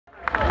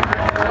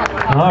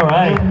All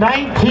right. In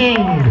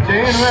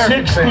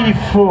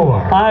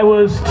 1964. I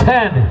was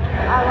 10.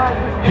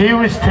 He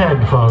was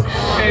 10, folks.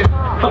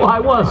 Oh, I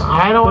was.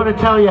 I don't want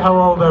to tell you how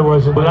old I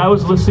was. But I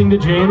was listening to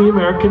Jay and the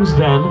Americans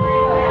then.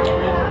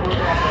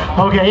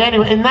 Okay,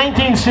 anyway, in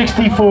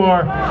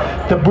 1964,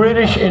 the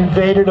British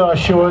invaded our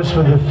shores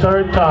for the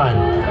 3rd time.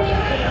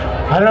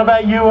 I don't know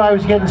about you, I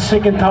was getting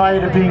sick and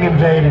tired of being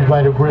invaded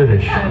by the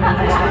British.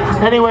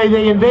 Anyway,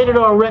 they invaded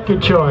our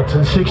record charts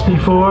in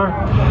 '64,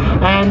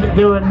 and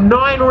there were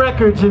 9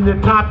 records in the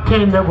top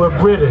 10 that were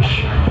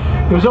British.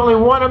 There was only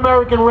one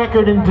American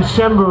record in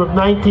December of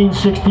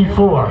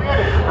 1964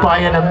 by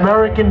an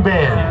American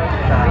band.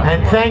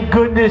 And thank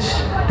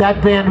goodness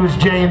that band was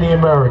Jay and the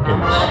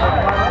Americans.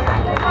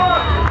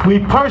 We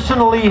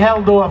personally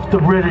held off the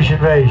British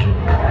invasion,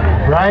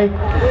 right?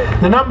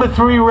 The number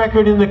 3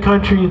 record in the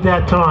country at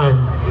that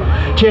time.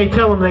 Jay,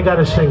 tell them they got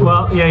to sing.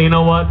 Well, yeah, you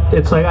know what?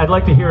 It's like I'd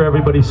like to hear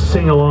everybody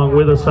sing along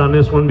with us on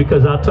this one,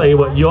 because I'll tell you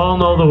what, you all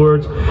know the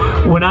words.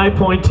 When I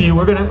point to you,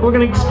 we're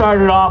gonna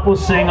start it off. We'll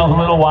sing a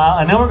little while,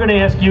 and then we're gonna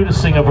ask you to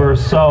sing a verse.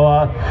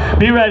 So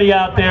be ready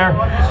out there.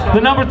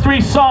 The number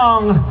 3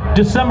 song,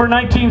 December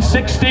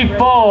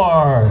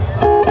 1964.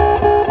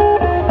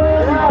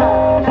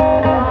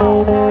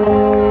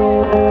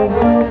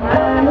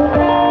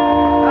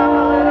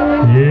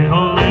 In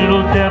a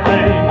little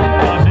cafe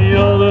on the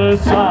other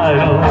side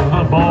of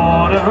the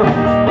border,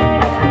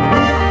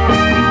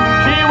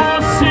 she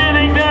was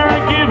sitting there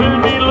and giving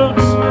me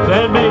looks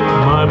that made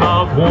my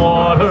mouth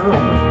water.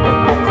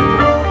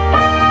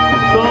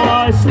 So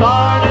I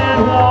started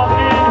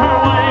walking her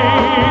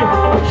way.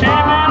 She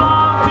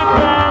belonged to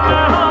San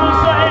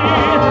Jose.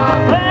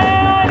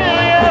 Then I knew,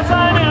 yes I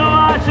knew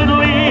I should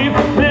leave.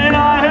 Then I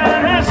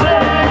heard her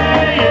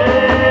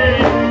say,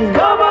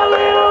 come a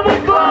little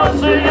bit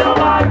closer, you're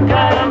my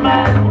kind of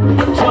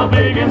man, so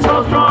big and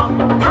so strong.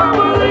 Come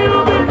a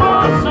little bit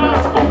closer,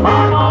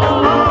 I'm all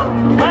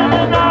alone, and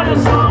the night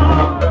is so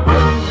long.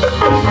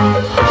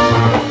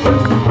 So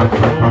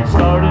we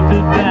started to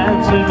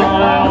dance in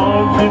my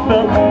arms, it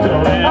felt so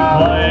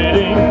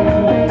inviting.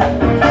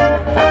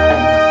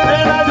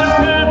 And I just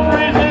couldn't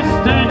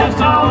resist it,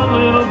 just a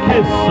little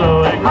kiss so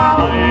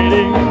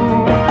exciting.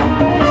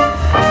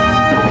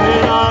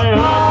 And I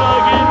heard the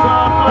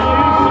guitar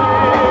player say,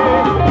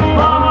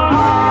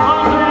 Mama's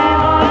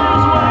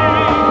miles away.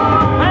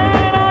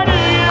 And I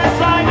knew,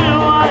 yes I knew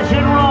I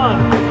should run.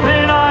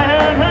 Then I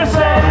heard her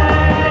say,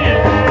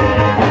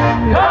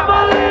 come a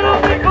little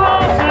bit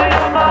closer,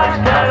 you're my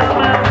kind of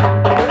man,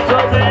 so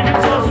big and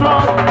so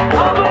strong.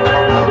 Come a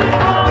little bit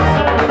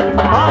closer,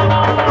 I'm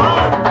on the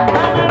run,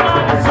 and the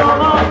night is so long.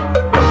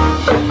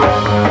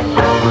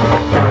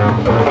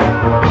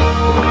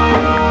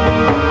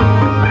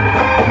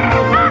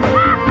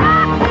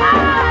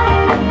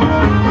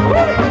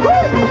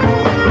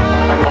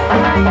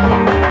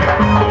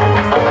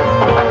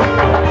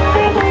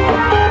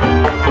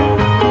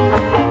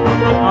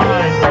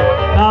 Alright,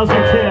 now's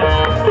your chance.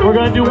 We're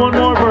gonna do one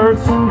more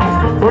verse.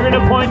 We're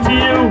gonna point to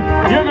you.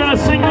 You're gonna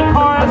sing the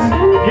chorus.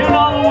 You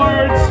know the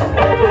words.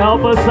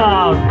 Help us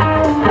out.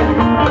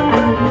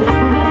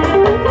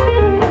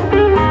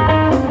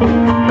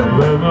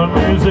 Then the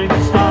music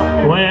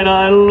stopped. When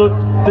I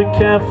looked, the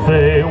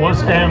cafe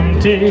was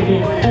empty.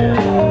 And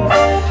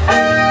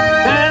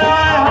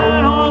I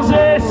heard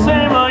Jose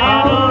say, well,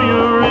 you know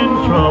you're in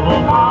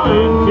trouble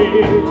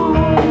plenty.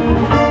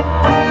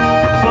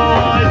 So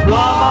I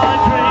dropped my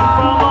drink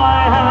from my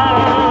hand,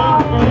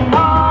 and through the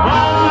window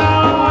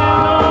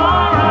I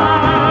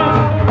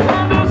ran.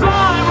 And as I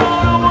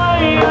rode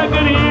away, I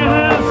could hear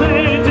her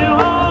say to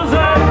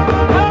Jose,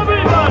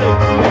 everybody,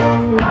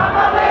 come a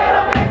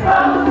little bit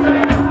closer,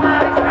 you're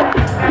my kind of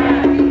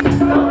man,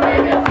 so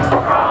baby it's so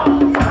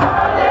strong. Come a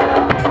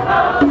little bit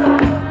closer,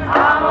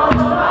 I'm all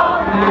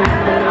alone,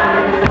 and the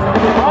night is so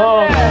long.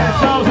 Oh,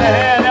 yourselves a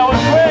hand, that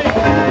was great.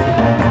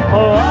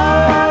 Oh,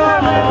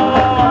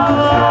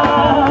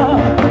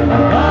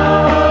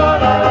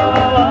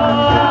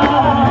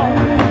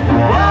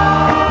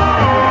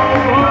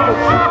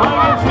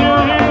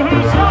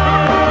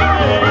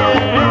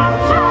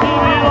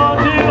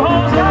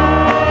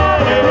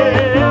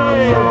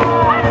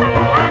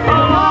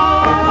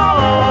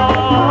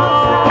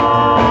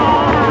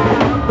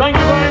 thank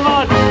you very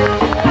much.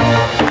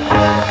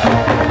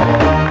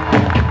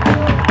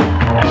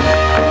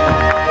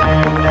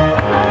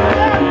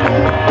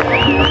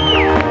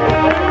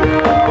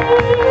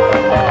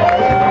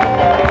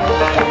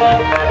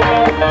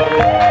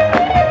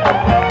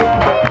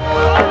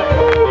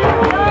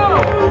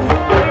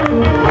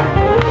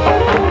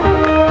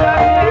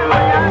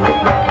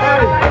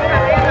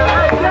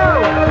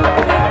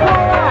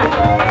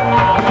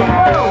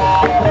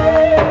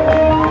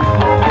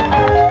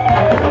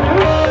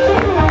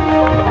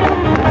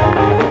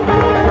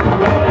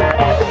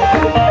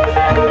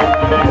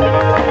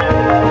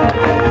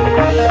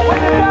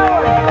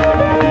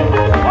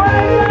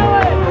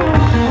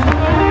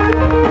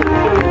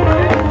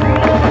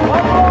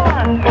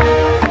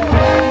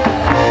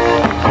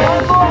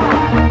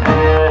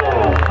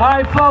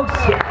 Folks,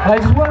 I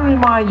just want to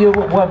remind you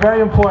what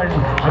very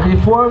important, and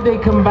before they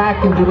come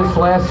back and do this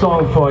last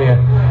song for you,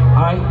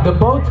 the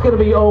boat's going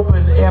to be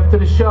open after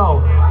the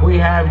show. We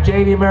have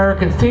JD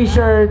Americans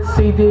t-shirts,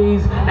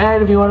 CDs,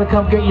 and if you want to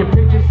come get your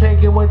pictures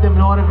taken with them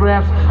and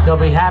autographs, they'll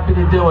be happy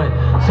to do it.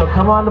 So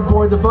come on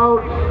aboard the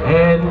boat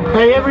and...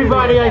 Hey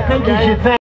everybody, I think you should thank